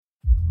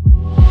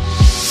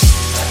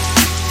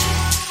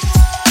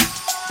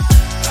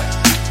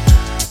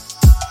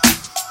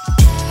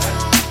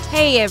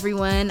Hey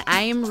everyone,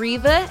 I am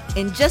Reva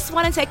and just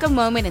want to take a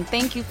moment and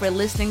thank you for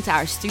listening to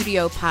our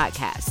studio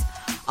podcast.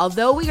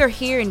 Although we are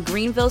here in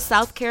Greenville,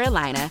 South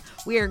Carolina,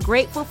 we are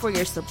grateful for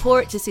your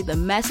support to see the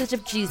message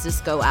of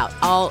Jesus go out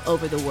all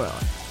over the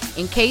world.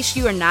 In case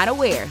you are not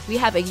aware, we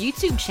have a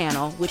YouTube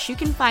channel which you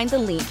can find the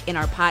link in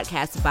our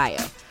podcast bio.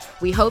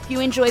 We hope you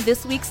enjoy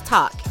this week's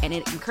talk and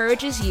it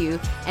encourages you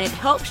and it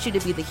helps you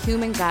to be the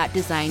human God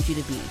designed you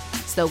to be.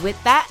 So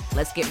with that,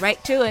 let's get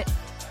right to it.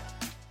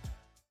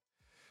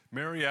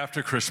 Merry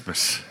after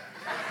Christmas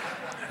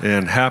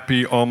and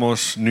happy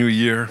almost New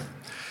Year.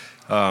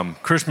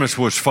 Christmas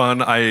was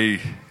fun.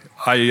 I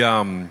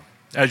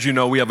as you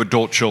know, we have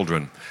adult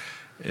children,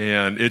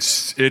 and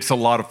it's a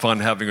lot of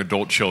fun having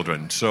adult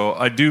children. So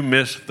I do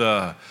miss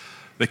the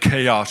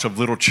chaos of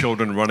little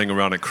children running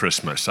around at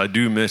Christmas. I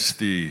do miss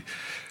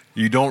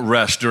you don't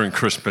rest during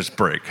Christmas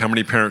break. How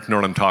many parents know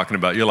what I'm talking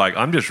about? You're like,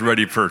 I'm just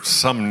ready for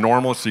some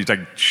normalcy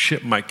to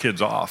ship my kids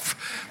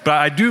off. But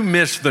I do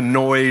miss the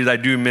noise. I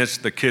do miss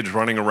the kids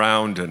running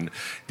around and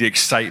the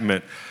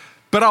excitement.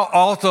 But I'll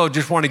also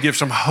just want to give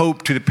some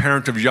hope to the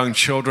parents of young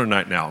children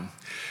right now.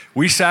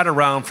 We sat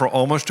around for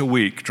almost a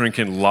week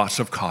drinking lots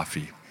of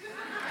coffee,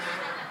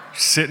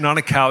 sitting on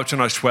a couch in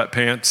our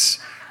sweatpants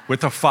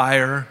with a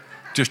fire,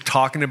 just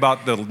talking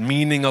about the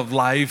meaning of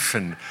life.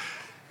 And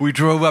we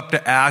drove up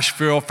to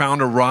Asheville,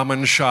 found a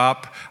ramen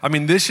shop. I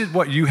mean, this is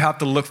what you have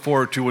to look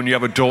forward to when you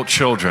have adult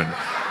children.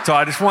 So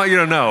I just want you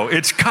to know,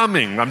 it's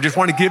coming. I just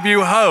want to give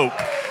you hope.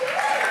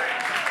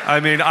 I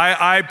mean,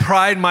 I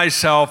pride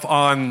myself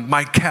on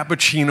my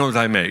cappuccinos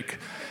I make.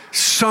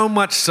 So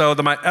much so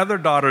that my other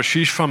daughter,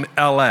 she's from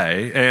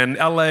LA, and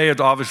LA is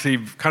obviously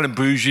kind of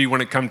bougie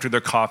when it comes to their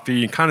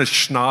coffee and kind of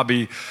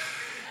snobby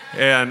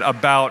and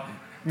about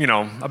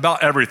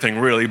everything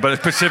really, but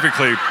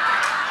specifically.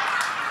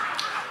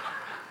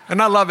 And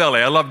I love LA.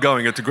 I love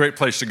going. It's a great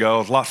place to go.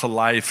 There's lots of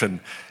life.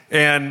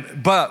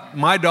 But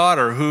my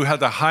daughter, who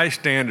has a high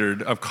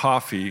standard of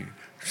coffee,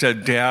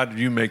 said, "Dad,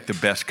 you make the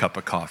best cup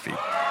of coffee."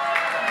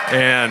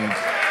 And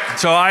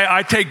so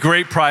I take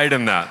great pride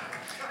in that.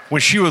 When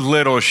she was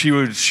little, she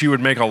would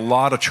make a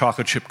lot of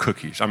chocolate chip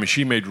cookies. I mean,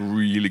 she made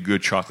really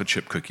good chocolate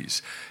chip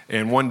cookies.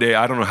 And one day,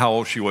 I don't know how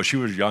old she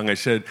was young. I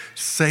said,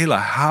 "Selah,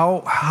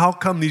 how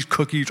come these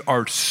cookies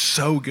are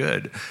so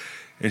good?"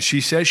 And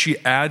she says she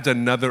adds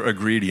another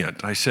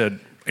ingredient. I said,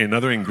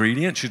 "Another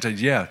ingredient?" She said,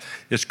 "Yeah,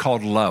 it's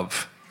called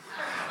love."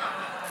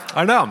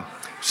 I know.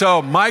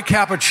 So my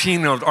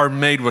cappuccinos are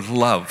made with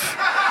love.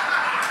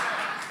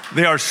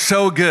 They are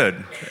so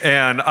good.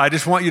 And I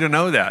just want you to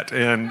know that.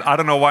 And I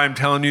don't know why I'm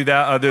telling you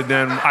that other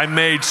than I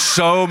made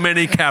so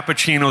many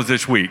cappuccinos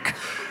this week.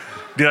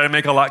 Did I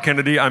make a lot,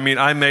 Kennedy? I mean,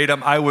 I made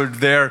them. I was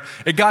there.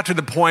 It got to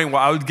the point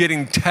where I was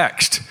getting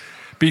text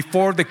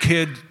before the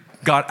kid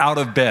got out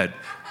of bed.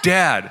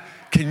 "Dad,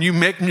 can you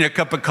make me a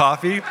cup of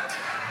coffee?"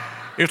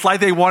 It's like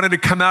they wanted to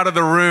come out of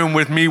the room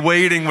with me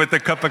waiting with a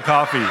cup of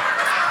coffee.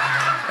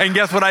 And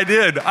guess what I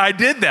did? I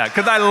did that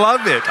because I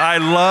love it. I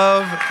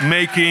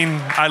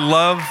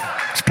love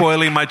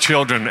spoiling my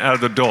children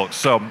as adults.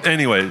 So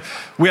anyway,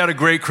 we had a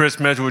great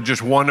Christmas. It was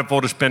just wonderful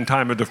to spend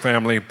time with the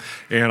family.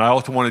 And I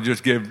also want to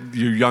just give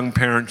you young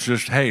parents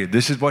hey,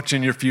 this is what's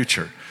in your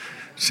future.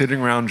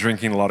 Sitting around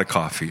drinking a lot of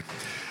coffee.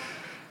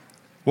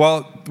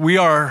 Well,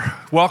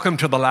 welcome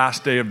to the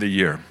last day of the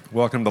year.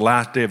 Welcome to the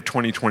last day of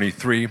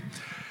 2023.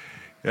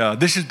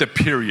 This is the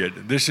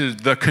period. This is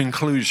the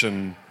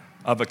conclusion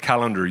of a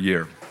calendar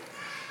year.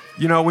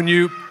 You know, when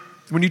you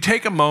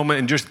take a moment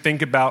and just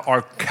think about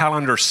our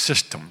calendar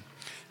system,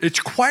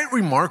 it's quite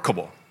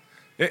remarkable.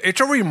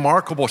 It's a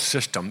remarkable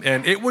system,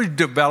 and it was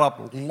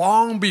developed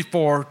long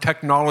before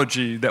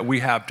technology that we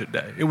have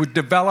today. It was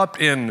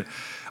developed in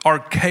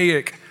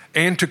archaic,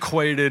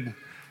 antiquated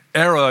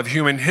era of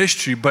human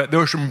history, but there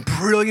were some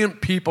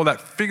brilliant people that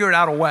figured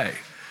out a way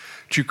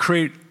to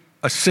create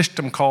a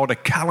system called a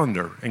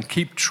calendar and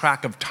keep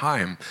track of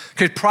time.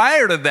 Because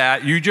prior to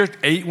that, you just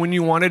ate when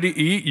you wanted to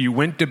eat. You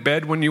went to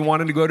bed when you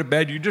wanted to go to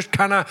bed. You just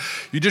kind of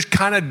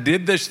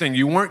did this thing.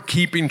 You weren't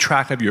keeping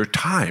track of your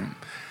time.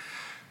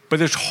 But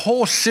this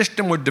whole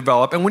system would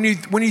develop. And when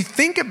you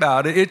think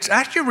about it, it's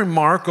actually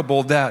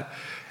remarkable that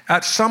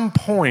at some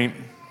point,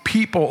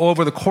 people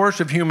over the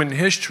course of human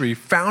history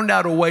found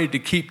out a way to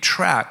keep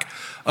track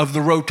of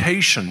the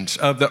rotations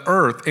of the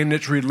earth in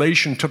its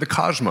relation to the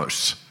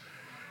cosmos.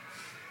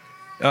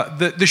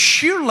 The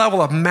sheer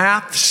level of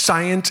math,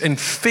 science, and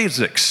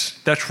physics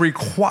that's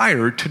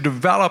required to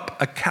develop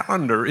a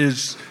calendar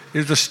is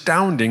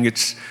astounding.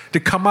 It's to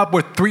come up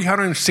with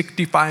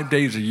 365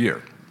 days a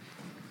year,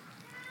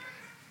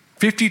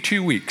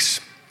 52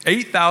 weeks,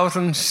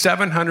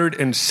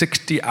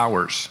 8,760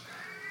 hours,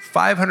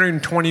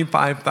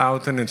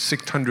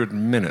 525,600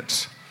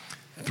 minutes,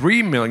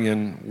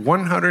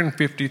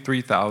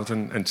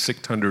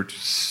 3,153,600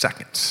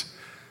 seconds.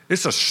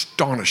 It's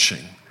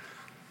astonishing.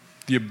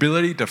 The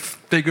ability to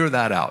figure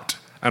that out,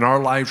 and our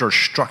lives are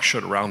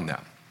structured around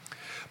that.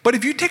 But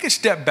if you take a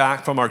step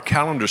back from our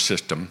calendar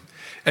system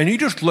and you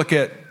just look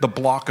at the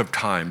block of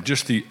time,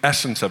 just the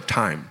essence of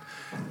time,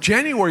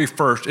 January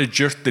 1st is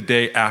just the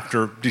day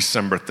after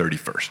December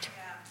 31st.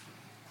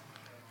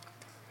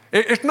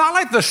 It's not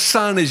like the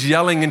sun is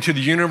yelling into the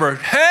universe,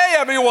 hey,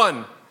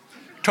 everyone,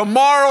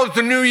 tomorrow's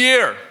the new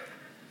year.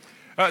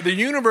 The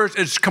universe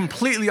is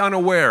completely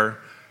unaware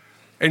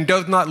and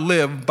does not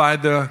live by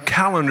the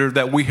calendar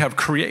that we have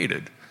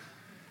created.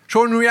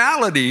 So in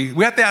reality,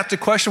 we have to ask the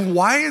question,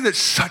 why is it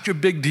such a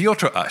big deal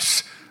to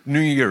us, New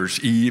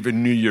Year's Eve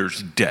and New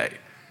Year's Day?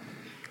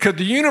 Because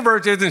the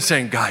universe isn't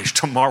saying, guys,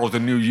 tomorrow's the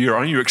new year.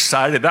 Aren't you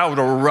excited? That was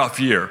a rough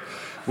year.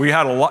 We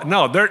had a lot.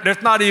 No,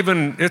 it's not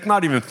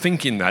even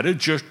thinking that.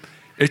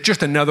 It's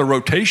just another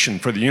rotation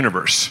for the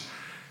universe.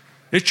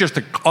 It's just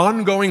an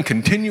ongoing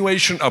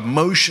continuation of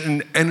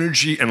motion,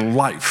 energy, and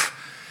life.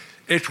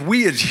 It's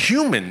we as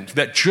humans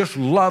that just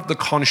love the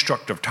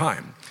construct of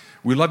time.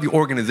 We love the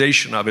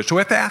organization of it. So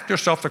we have to ask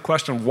ourselves the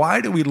question,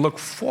 why do we look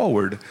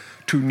forward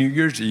to New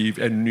Year's Eve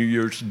and New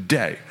Year's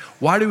Day?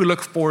 Why do we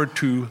look forward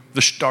to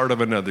the start of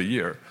another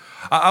year?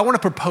 I want to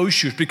propose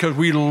to you because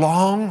we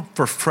long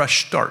for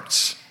fresh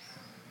starts.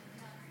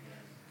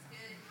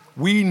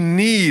 We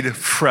need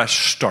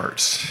fresh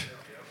starts.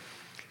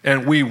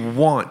 And we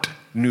want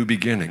new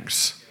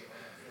beginnings.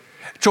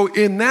 So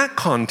in that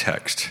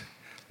context,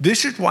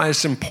 this is why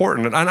it's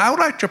important. And I would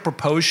like to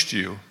propose to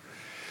you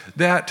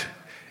that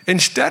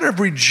instead of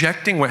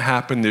rejecting what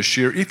happened this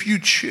year, if you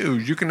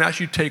choose, you can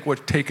actually take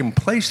what's taken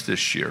place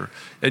this year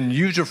and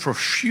use it for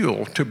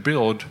fuel to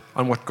build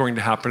on what's going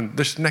to happen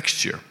this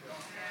next year.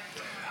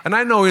 And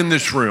I know in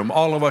this room,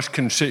 all of us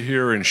can sit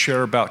here and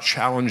share about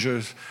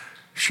challenges,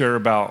 share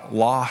about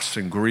loss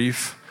and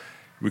grief.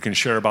 We can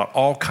share about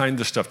all kinds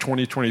of stuff.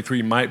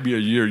 2023 might be a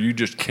year you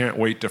just can't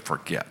wait to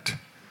forget.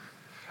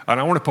 And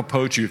I want to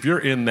propose to you, if you're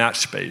in that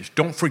space,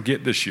 don't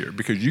forget this year,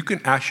 because you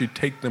can actually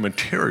take the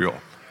material,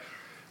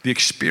 the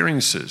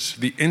experiences,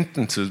 the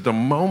instances, the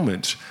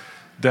moments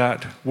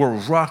that were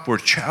rough, were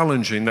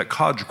challenging, that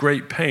caused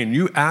great pain.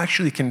 You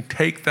actually can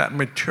take that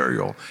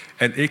material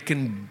and it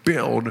can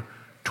build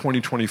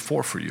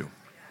 2024 for you.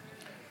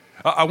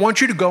 I want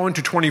you to go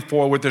into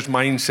 24 with this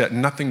mindset,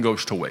 nothing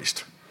goes to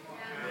waste.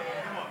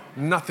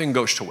 Nothing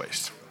goes to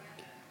waste.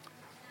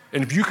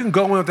 And if you can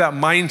go in with that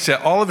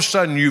mindset, all of a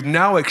sudden you've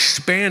now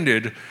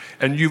expanded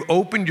and you've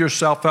opened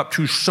yourself up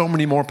to so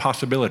many more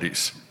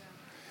possibilities.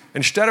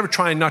 Instead of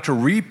trying not to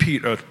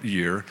repeat a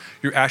year,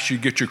 you actually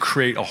get to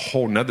create a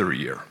whole nother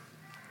year.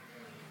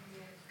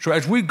 So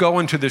as we go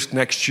into this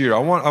next year, I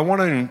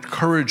want to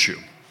encourage you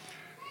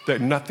that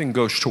nothing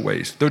goes to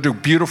waste. There's a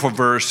beautiful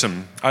verse,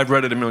 and I've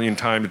read it a million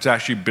times. It's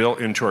actually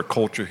built into our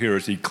culture here.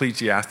 It's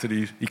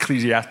Ecclesiastes.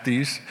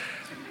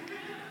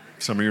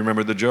 Some of you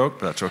remember the joke,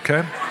 but that's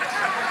okay.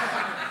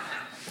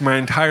 My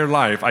entire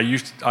life,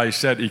 I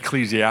said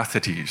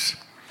Ecclesiastes.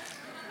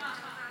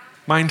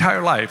 My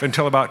entire life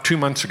until about 2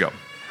 months ago.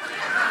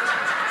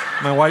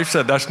 My wife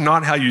said, that's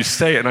not how you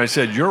say it. And I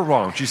said, you're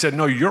wrong. She said,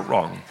 no, you're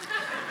wrong.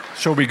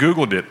 So we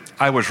Googled it.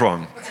 I was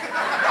wrong.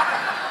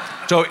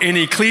 So in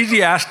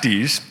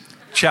Ecclesiastes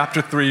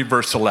chapter 3,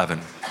 verse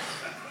 11,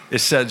 it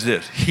says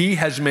this, he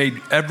has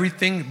made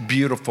everything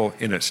beautiful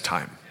in its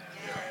time.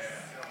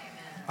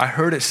 I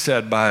heard it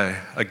said by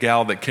a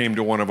gal that came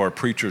to one of our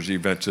preachers'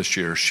 events this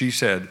year. She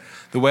said,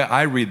 the way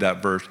I read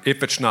that verse,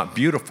 if it's not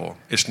beautiful,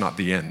 it's not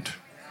the end.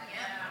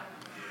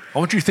 I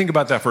want you to think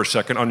about that for a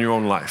second on your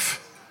own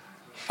life.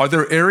 Are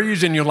there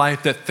areas in your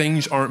life that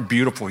things aren't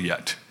beautiful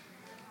yet?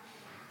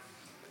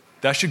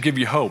 That should give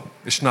you hope.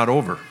 It's not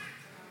over.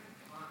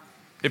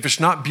 If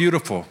it's not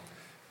beautiful,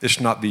 it's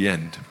not the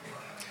end.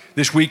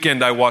 This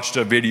weekend, I watched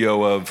a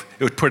video of,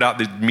 it was put out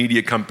the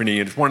media company,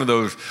 and it's one of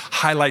those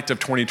highlights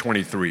of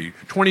 2023.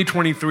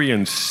 2023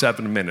 in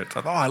 7 minutes.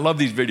 I thought, I love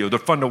these videos. They're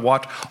fun to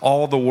watch,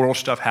 all the world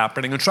stuff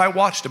happening. And so I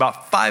watched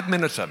about 5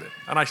 minutes of it,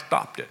 and I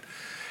stopped it.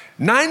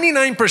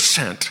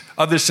 99%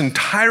 of this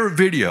entire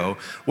video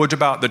was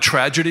about the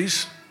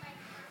tragedies,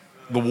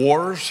 the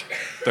wars,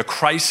 the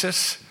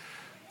crisis,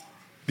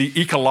 the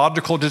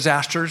ecological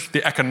disasters,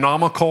 the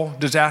economical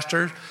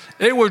disasters.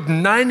 It was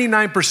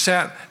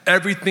 99%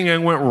 everything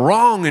that went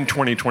wrong in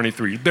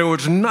 2023. There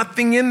was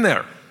nothing in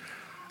there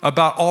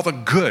about all the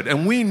good.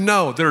 And we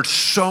know there's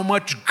so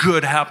much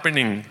good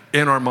happening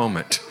in our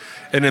moment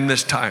and in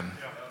this time.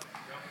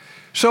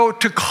 So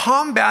to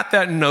combat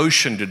that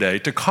notion today,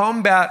 to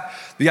combat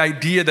the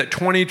idea that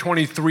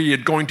 2023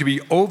 is going to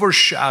be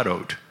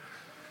overshadowed,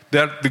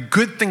 that the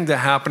good things that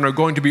happen are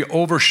going to be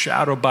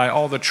overshadowed by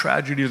all the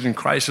tragedies and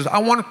crises, I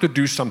want us to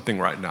do something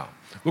right now.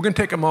 We're going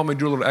to take a moment and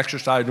do a little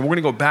exercise, and we're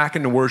going to go back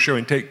into worship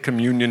and take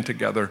communion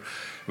together.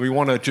 We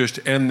want to just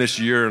end this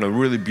year on a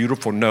really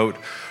beautiful note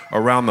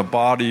around the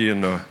body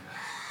and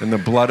the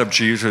blood of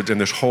Jesus and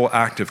this whole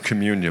act of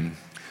communion.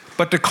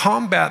 But to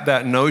combat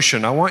that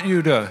notion, I want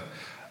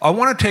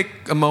to take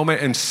a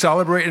moment and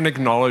celebrate and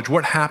acknowledge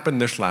what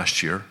happened this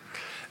last year,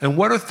 and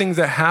what are things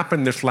that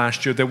happened this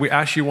last year that we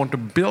actually want to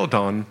build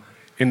on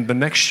in the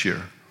next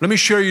year. Let me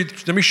show you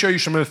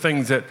some of the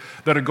things that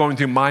are going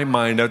through my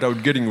mind as I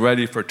was getting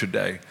ready for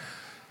today.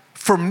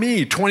 For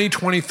me,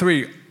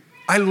 2023,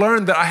 I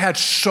learned that I had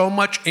so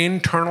much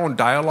internal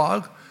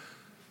dialogue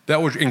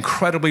that was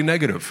incredibly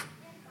negative.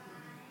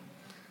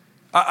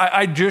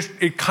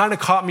 It kind of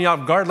caught me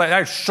off guard. Like I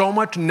had so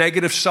much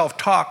negative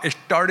self-talk, it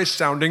started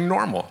sounding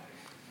normal.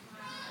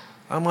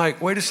 I'm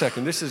like, wait a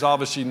second, this is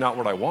obviously not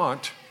what I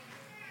want.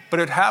 But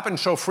it happened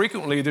so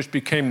frequently, this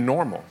became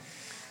normal.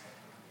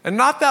 And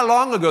not that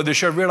long ago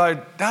this year, I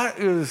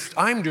realized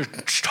I'm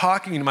just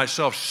talking to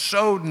myself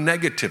so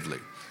negatively.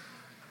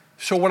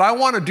 So what I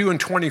want to do in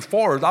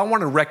 24 is I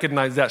want to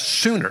recognize that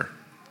sooner.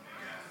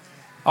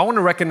 I want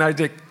to recognize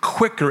it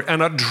quicker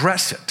and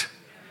address it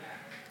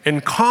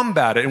and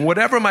combat it. And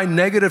whatever my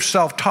negative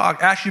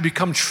self-talk actually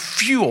becomes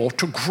fuel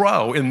to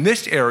grow in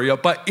this area,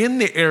 but in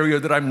the area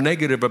that I'm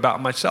negative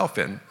about myself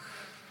in.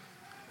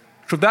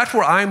 So that's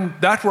where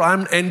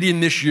I'm ending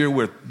this year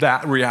with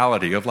that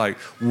reality of like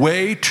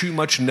way too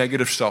much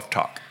negative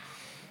self-talk.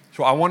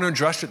 So I want to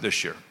address it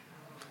this year.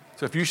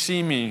 So if you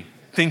see me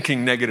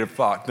thinking negative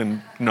thought,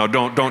 then no,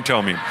 don't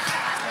tell me.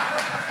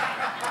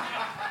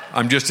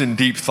 I'm just in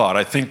deep thought.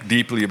 I think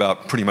deeply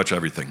about pretty much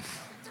everything.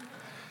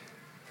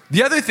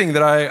 The other thing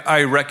that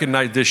I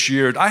recognized this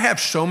year, I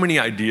have so many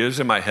ideas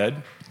in my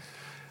head.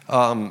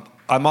 I'm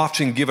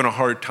often given a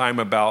hard time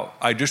about,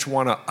 I just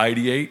want to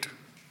ideate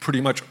pretty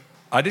much.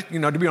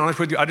 To be honest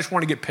with you, I just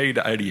want to get paid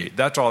to ideate.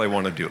 That's all I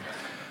want to do.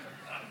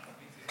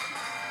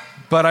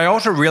 But I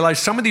also realize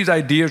some of these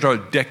ideas are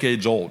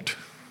decades old.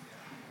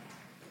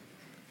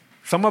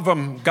 Some of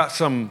them got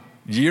some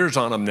years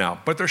on them now,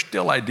 but they're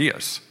still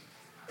ideas.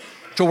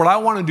 So what I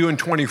want to do in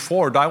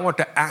 24, I want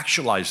to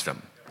actualize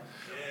them.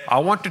 I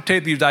want to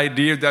take these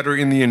ideas that are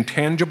in the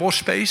intangible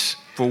space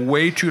for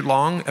way too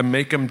long and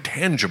make them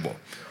tangible.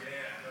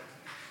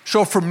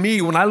 So for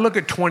me, when I look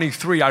at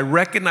 23, I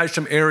recognize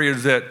some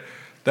areas that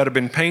have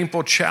been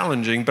painful,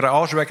 challenging, but I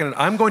also recognize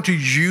I'm going to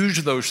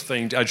use those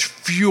things as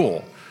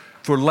fuel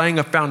for laying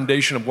a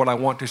foundation of what I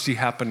want to see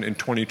happen in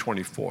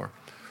 2024.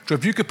 So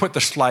if you could put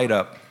the slide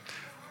up,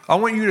 I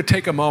want you to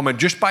take a moment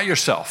just by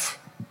yourself.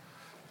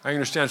 I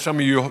understand some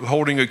of you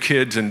holding your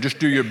kids and just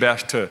do your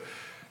best to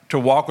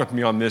walk with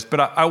me on this, but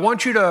I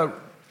want you to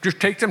just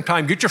take some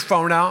time, get your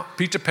phone out,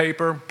 piece of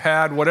paper,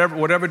 pad,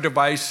 whatever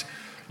device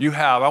you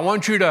have. I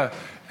want you to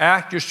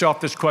ask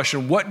yourself this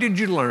question: what did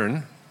you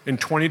learn in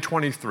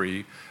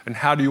 2023, and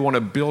how do you want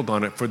to build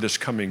on it for this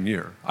coming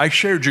year? I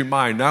shared your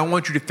mind. Now I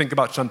want you to think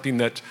about something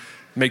that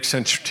makes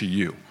sense to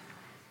you.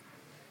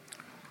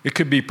 It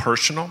could be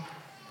personal.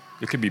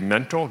 It could be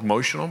mental,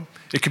 emotional.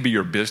 It could be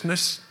your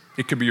business.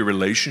 It could be your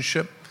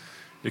relationship.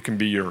 It can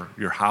be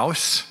your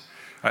house.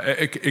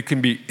 It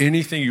can be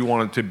anything you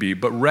want it to be.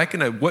 But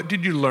recognize, what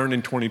did you learn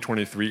in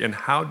 2023, and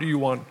how do you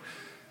want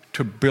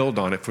to build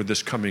on it for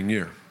this coming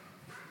year?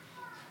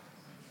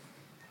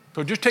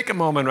 So just take a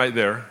moment right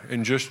there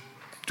and just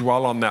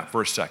dwell on that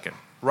for a second.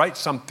 Write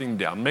something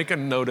down. Make a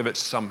note of it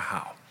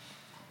somehow.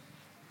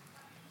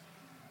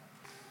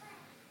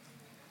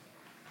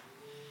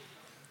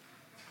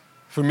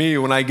 For me,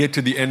 when I get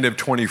to the end of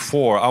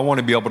 24, I want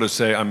to be able to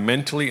say I'm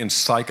mentally and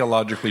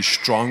psychologically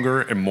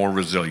stronger and more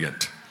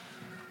resilient.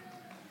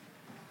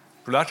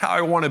 So that's how I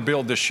want to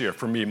build this year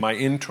for me, my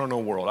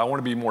internal world. I want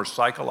to be more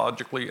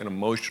psychologically and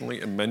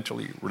emotionally and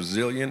mentally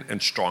resilient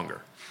and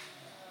stronger.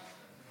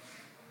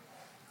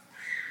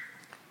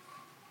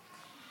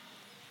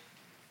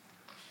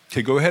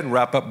 Okay, go ahead and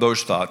wrap up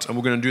those thoughts, and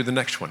we're going to do the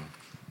next one.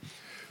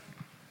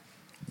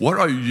 What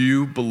are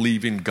you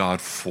believing God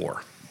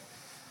for?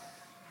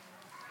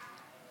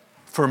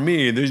 For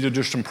me, these are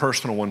just some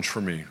personal ones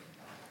for me.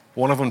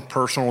 One of them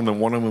personal, and then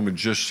one of them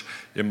is just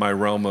in my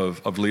realm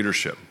of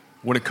leadership.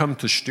 When it comes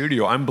to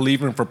studio, I'm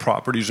believing for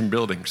properties and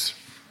buildings.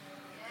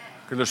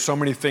 Because there's so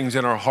many things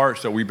in our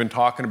hearts that we've been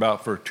talking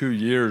about for 2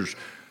 years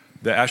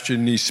that actually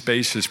need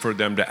spaces for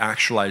them to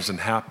actualize and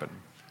happen.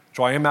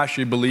 So I am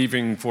actually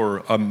believing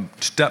for a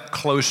step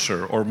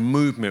closer or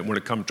movement when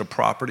it comes to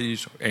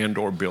properties and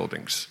or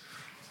buildings.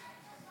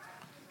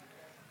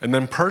 And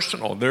then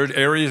personal, there's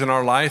areas in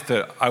our life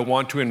that I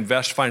want to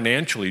invest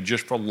financially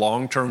just for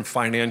long-term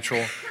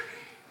financial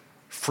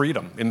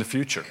freedom in the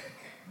future.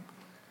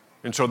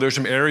 And so there's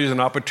some areas and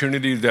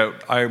opportunities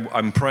that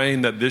I'm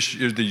praying that this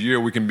is the year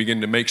we can begin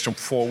to make some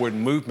forward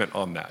movement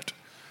on that.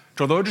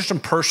 So those are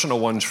some personal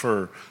ones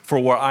for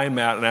where I'm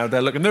at. And as I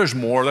look, and there's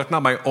more, that's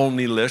not my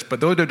only list, but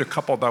those are the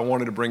couple that I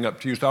wanted to bring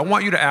up to you. So I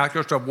want you to ask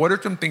yourself, what are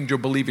some things you're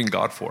believing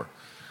God for?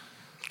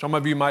 Some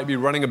of you might be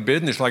running a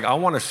business like, I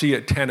want to see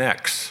it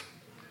 10x.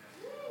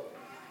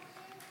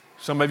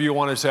 Some of you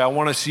want to say, I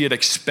want to see it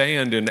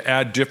expand and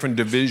add different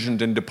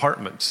divisions and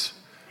departments.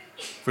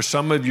 For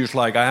some of you, it's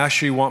like, I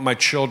actually want my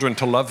children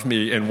to love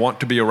me and want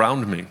to be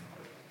around me.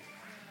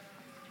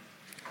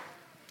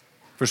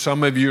 For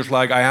some of you, it's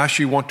like, I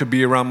actually want to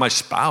be around my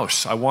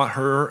spouse. I want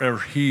her or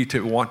he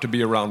to want to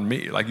be around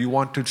me. Like, you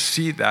want to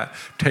see that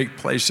take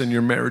place in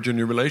your marriage and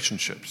your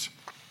relationships.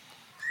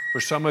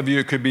 For some of you,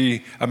 it could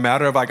be a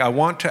matter of like, I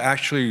want to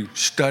actually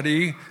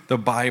study the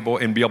Bible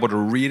and be able to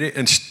read it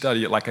and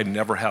study it like I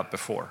never have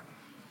before.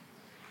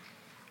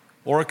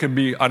 Or it could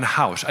be a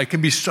house. It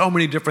can be so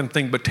many different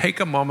things, but take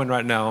a moment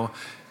right now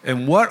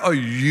And what are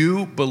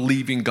you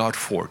believing God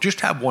for?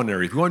 Just have one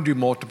area. If you want to do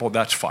multiple,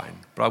 that's fine.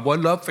 But I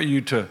would love for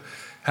you to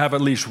have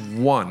at least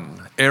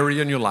one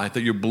area in your life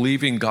that you're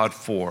believing God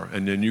for,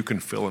 and then you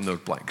can fill in those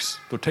blanks.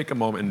 So take a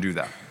moment and do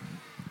that.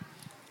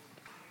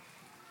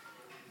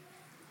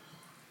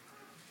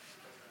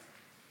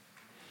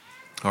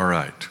 All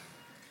right.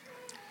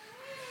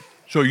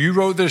 So you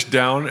wrote this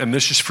down, and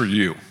this is for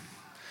you.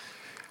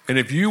 And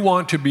if you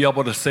want to be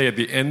able to say at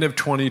the end of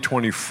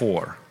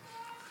 2024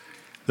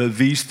 that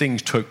these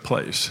things took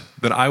place,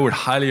 then I would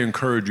highly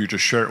encourage you to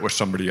share it with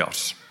somebody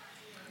else.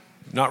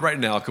 Not right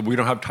now, because we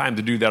don't have time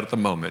to do that at the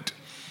moment.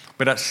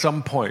 But at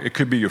some point, it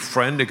could be your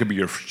friend, it could be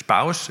your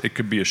spouse, it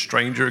could be a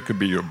stranger, it could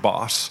be your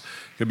boss,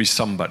 it could be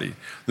somebody.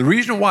 The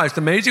reason why, it's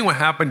amazing what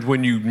happens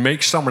when you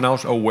make someone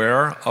else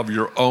aware of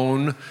your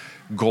own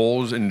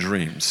goals and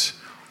dreams.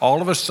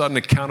 All of a sudden,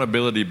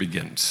 accountability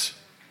begins.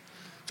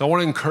 So I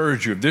want to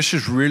encourage you, if this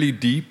is really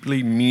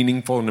deeply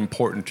meaningful and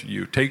important to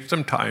you, take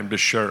some time to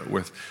share it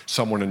with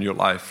someone in your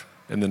life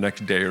in the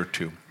next day or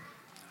two.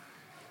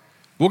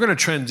 We're going to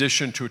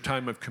transition to a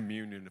time of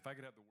communion. If I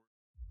could have the